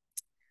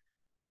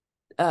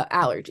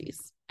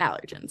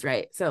allergens,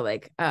 right? So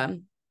like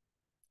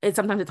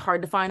sometimes it's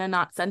hard to find a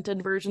not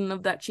scented version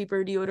of that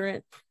cheaper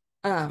deodorant.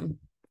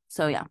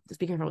 So yeah, just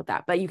be careful with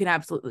that. But you can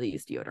absolutely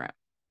use deodorant.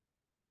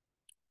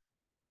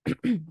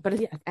 But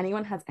if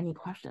anyone has any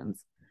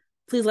questions,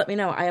 please let me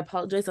know. I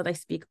apologize that I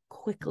speak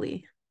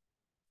quickly.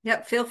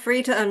 Yep, feel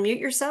free to unmute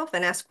yourself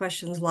and ask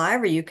questions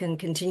live, or you can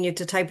continue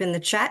to type in the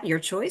chat, your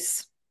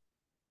choice.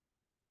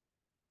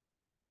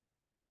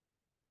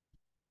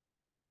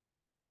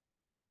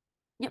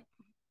 Yep.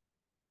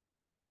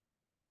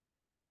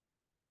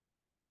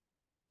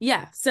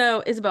 Yeah,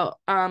 so Isabel,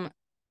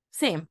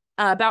 same.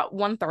 About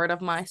 1/3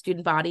 of my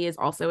student body is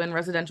also in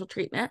residential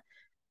treatment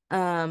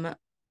on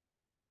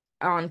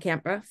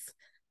campus.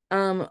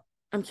 I'm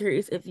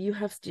curious if you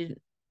have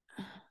student.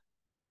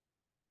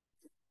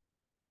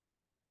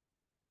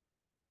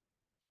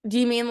 Do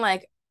you mean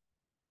like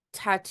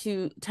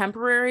tattoo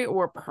temporary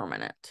or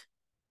permanent?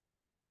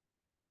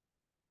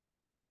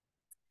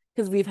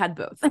 Because we've had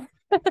both.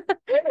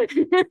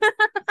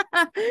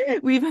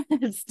 We've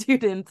had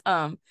students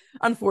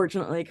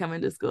unfortunately come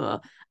into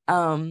school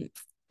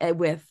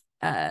with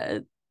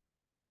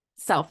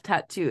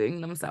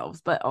self-tattooing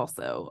themselves, but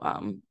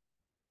also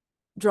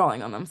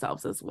drawing on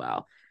themselves as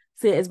well.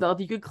 So yeah, Isabel, if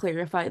you could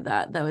clarify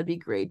that, that would be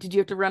great. Did you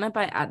have to run it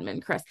by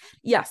admin, Chris?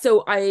 Yeah,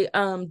 so I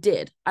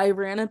did. I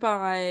ran it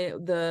by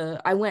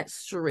I went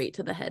straight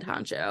to the head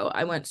honcho.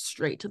 I went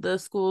straight to the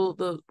school,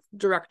 the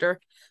director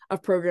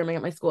of programming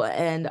at my school,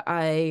 and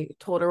I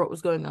told her what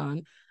was going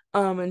on.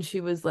 And she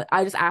was like,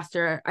 I just asked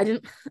her, I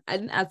didn't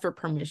ask for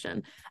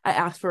permission. I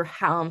asked for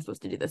how I'm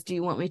supposed to do this. Do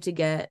you want me to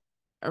get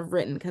a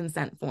written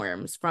consent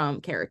forms from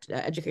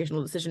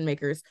educational decision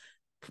makers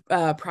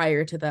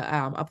prior to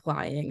the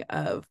applying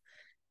of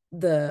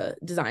the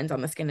designs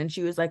on the skin? And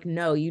she was like,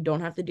 no, you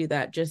don't have to do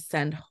that, just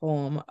send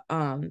home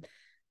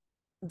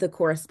the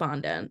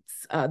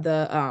correspondence,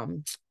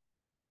 the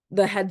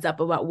heads up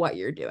about what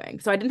you're doing.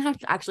 So I didn't have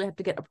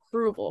to get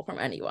approval from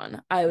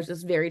anyone. I was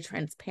just very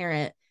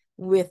transparent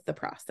with the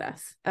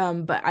process.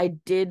 But I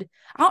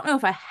don't know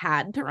if I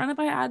had to run it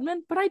by admin,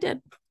 but I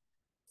did.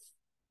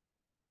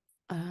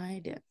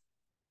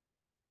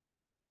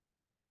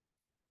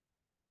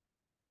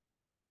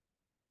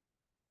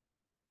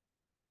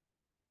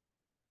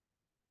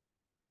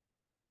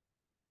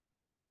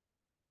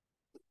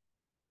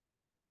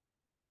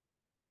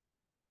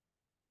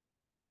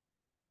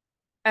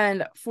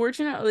 And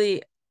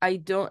fortunately, I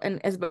don't.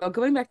 And Isabel,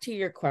 going back to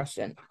your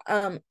question,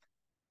 I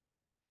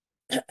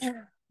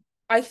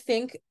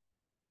think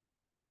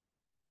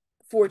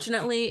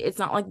fortunately, it's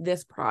not like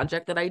this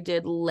project that I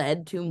did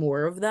led to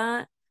more of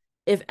that.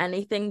 If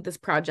anything, this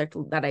project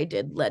that I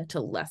did led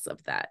to less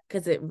of that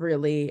because it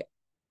really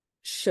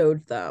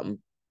showed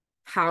them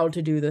how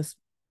to do this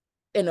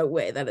in a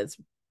way that is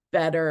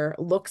better,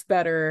 looks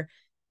better,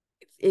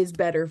 is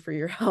better for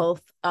your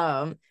health.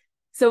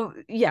 So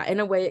yeah, in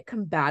a way it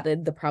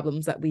combated the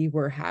problems that we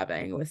were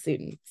having with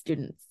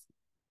students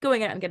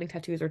going out and getting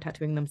tattoos or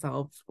tattooing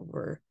themselves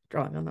or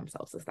drawing on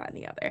themselves, this, that, and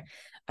the other.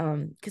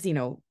 Because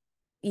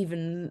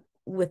even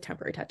with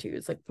temporary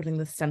tattoos, like putting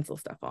the stencil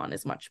stuff on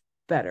is much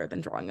better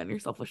than drawing on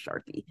yourself with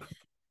Sharpie.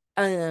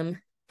 And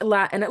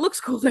it looks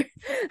cooler.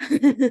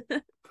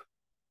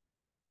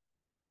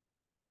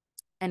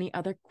 Any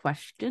other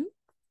question?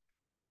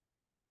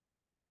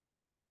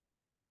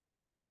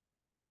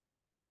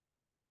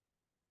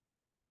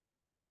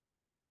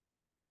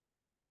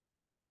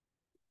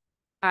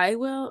 I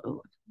will.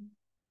 Oh,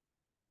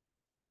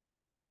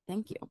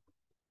 thank you.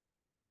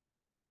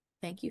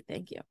 Thank you.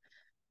 Thank you.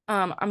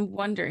 I'm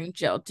wondering,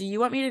 Jill, do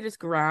you want me to just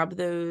grab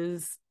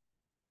those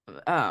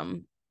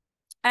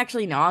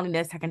Actually, no, I'll need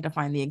a second to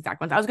find the exact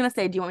ones. I was gonna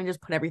say, do you want me to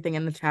just put everything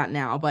in the chat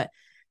now? But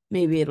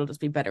maybe it'll just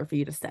be better for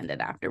you to send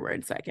it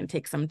afterwards so I can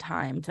take some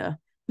time to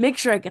make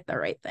sure I get the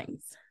right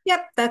things.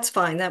 Yep, that's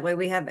fine. That way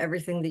we have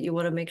everything that you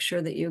want to make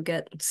sure that you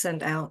get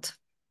sent out.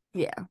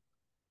 Yeah.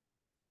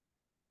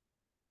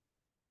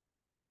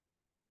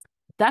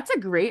 That's a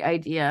great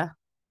idea.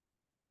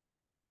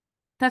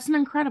 That's an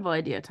incredible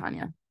idea,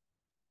 Tanya.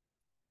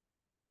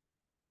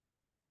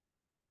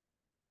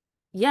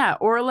 Yeah,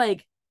 or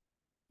like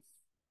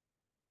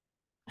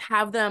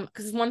have them,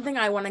 because one thing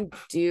I want to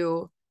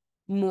do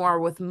more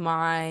with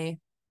my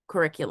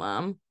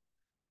curriculum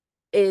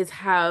is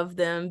have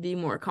them be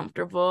more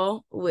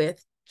comfortable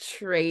with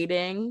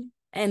trading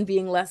and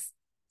being less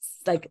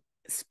like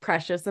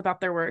precious about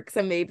their work.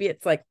 So maybe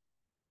it's like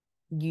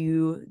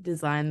you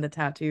design the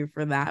tattoo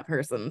for that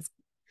person's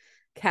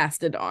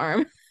casted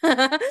arm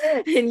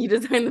and you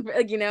design the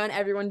like, and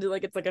everyone do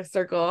like it's like a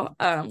circle.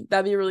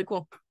 That'd be really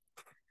cool.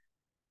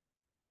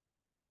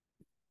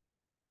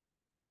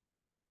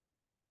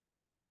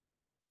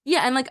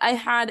 Yeah, and like I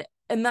had,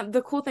 and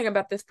the cool thing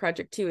about this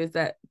project too is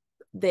that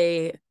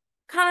they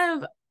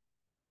kind of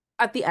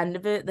at the end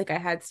of it, like I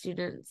had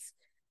students,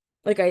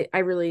 like I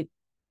really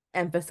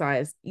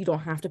emphasized you don't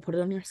have to put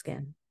it on your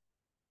skin.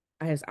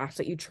 I just ask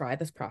that you try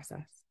this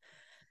process.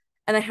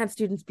 And I had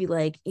students be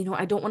like,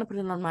 I don't want to put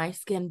it on my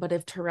skin, but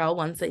if Terrell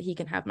wants it, he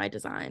can have my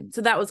design.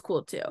 So that was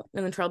cool too.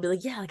 And then Terrell be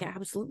like, yeah, like I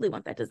absolutely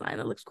want that design.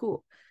 That looks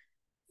cool.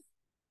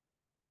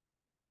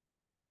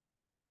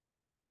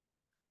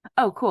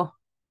 Oh, cool.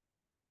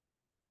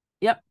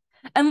 Yep.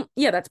 And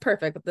yeah, that's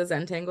perfect with the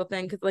Zentangle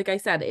thing. Cause like I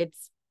said,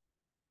 it's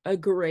a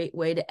great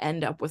way to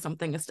end up with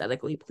something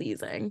aesthetically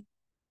pleasing.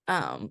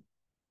 Um,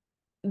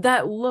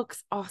 that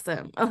looks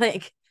awesome.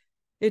 Like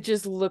it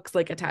just looks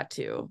like a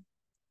tattoo.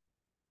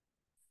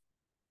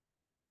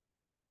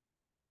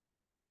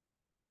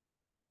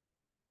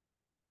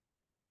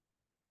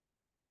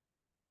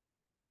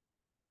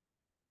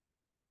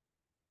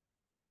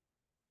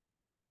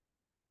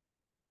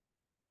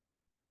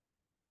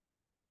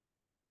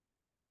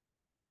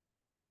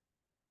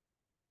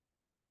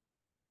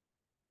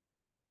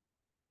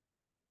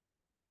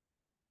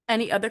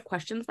 Any other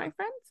questions, my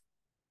friends?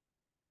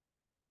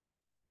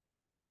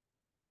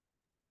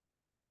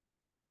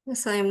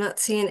 Yes, I am not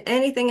seeing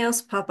anything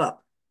else pop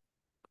up.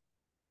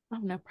 Oh,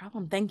 no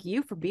problem. Thank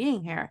you for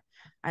being here.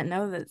 I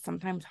know that it's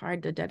sometimes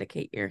hard to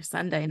dedicate your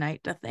Sunday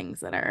night to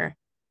things that are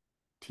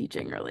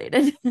teaching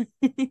related.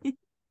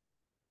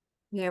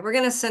 Yeah, we're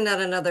going to send out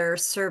another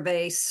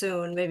survey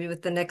soon, maybe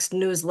with the next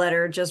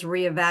newsletter, just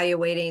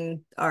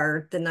reevaluating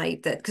the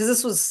night that, because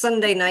this was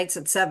Sunday nights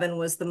at 7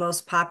 was the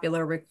most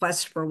popular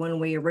request for when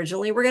we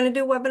originally were going to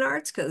do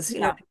webinars, because,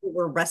 Yeah. people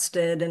were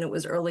rested and it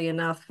was early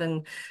enough.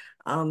 And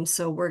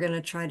so we're going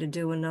to try to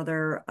do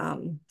another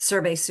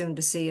survey soon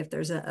to see if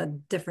there's a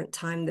different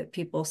time that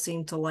people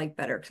seem to like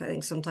better. Because I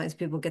think sometimes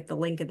people get the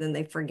link and then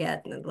they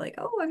forget and they're like,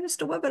 oh, I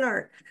missed a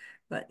webinar.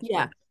 But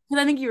Yeah.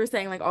 Because I think you were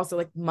saying like also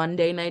like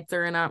Monday nights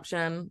are an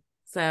option.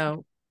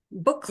 So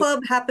book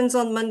club happens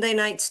on Monday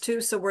nights too,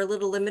 so we're a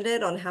little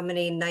limited on how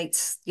many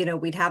nights,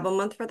 we'd have a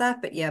month for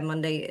that. But yeah,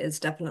 Monday is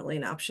definitely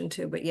an option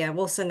too. But yeah,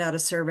 we'll send out a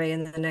survey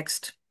in the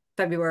next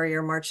February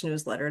or March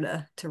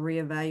newsletter to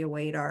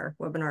reevaluate our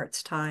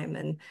WebinART's time.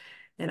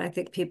 And I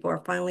think people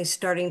are finally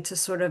starting to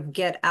sort of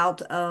get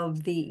out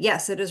of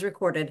yes, it is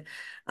recorded.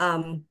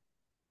 A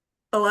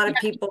lot of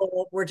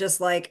people were just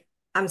like,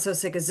 I'm so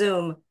sick of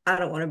Zoom. I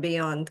don't want to be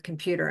on the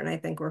computer. And I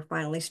think we're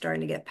finally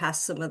starting to get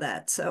past some of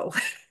that. So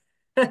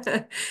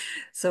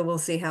so we'll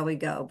see how we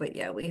go. But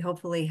yeah, we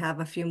hopefully have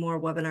a few more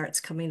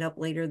webinars coming up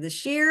later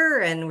this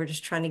year. And we're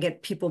just trying to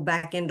get people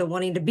back into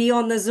wanting to be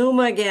on the Zoom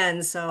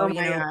again. So, oh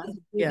my God.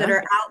 you that Yeah.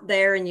 are out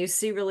there and you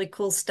see really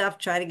cool stuff,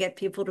 try to get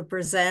people to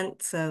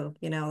present. So,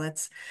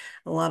 that's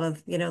a lot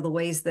of, the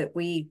ways that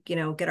we, get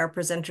our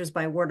presenters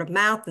by word of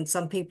mouth. And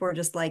some people are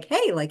just like,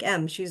 hey, like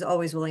Em, she's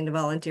always willing to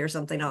volunteer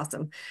something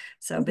awesome.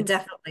 So, but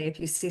definitely if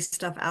you see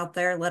stuff out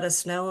there, let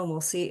us know and we'll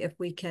see if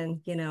we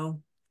can,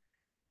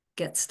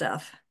 get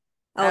stuff.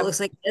 Oh, it looks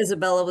like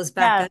Isabella was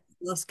back Yeah. on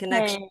lost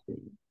connection.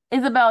 Hey,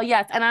 Isabel,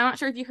 yes. And I'm not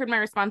sure if you heard my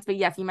response, but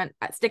yes, you meant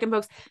stick and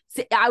pokes.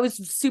 I was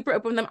super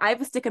open with them. I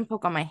have a stick and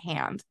poke on my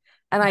hand.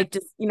 And I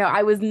just,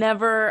 I was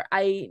never,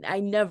 I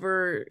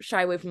never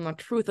shy away from the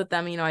truth with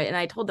them, and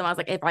I told them, I was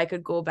like, if I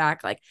could go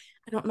back, like,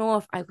 I don't know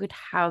if I would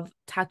have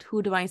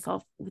tattooed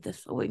myself with a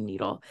sewing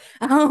needle.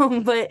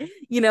 But,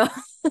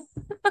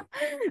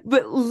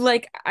 but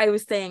like I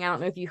was saying, I don't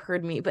know if you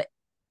heard me, but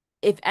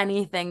if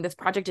anything, this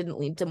project didn't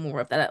lead to more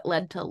of that. It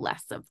led to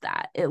less of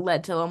that. It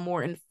led to a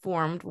more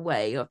informed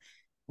way of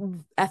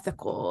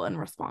ethical and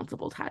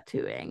responsible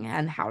tattooing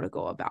and how to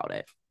go about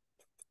it.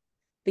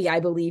 But yeah,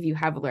 I believe you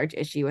have a large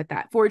issue with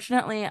that.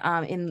 Fortunately,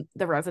 in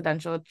the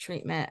residential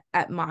treatment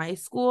at my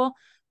school,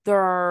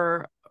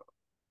 they're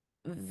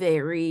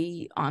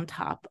very on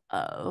top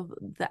of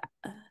the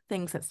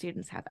things that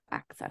students have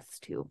access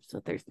to.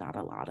 So there's not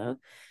a lot of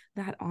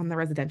that on the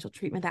residential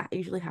treatment. That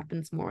usually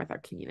happens more with our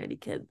community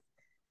kids.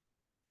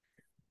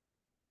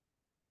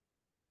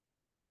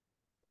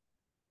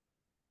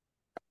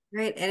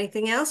 Great.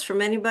 Anything else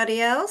from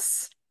anybody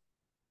else?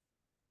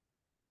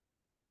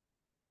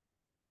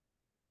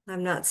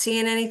 I'm not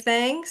seeing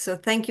anything. So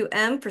thank you,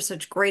 Em, for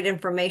such great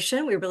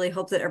information. We really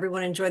hope that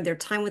everyone enjoyed their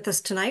time with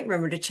us tonight.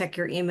 Remember to check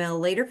your email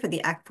later for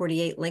the Act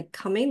 48 link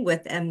coming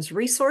with Em's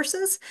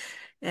resources.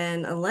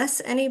 And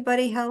unless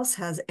anybody else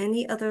has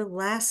any other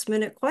last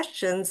minute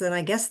questions, then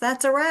I guess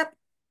that's a wrap.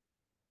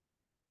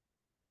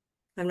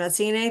 I'm not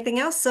seeing anything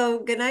else. So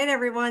good night,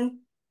 everyone.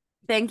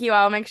 Thank you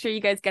all. Make sure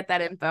you guys get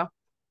that info.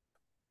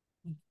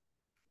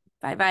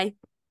 Bye bye.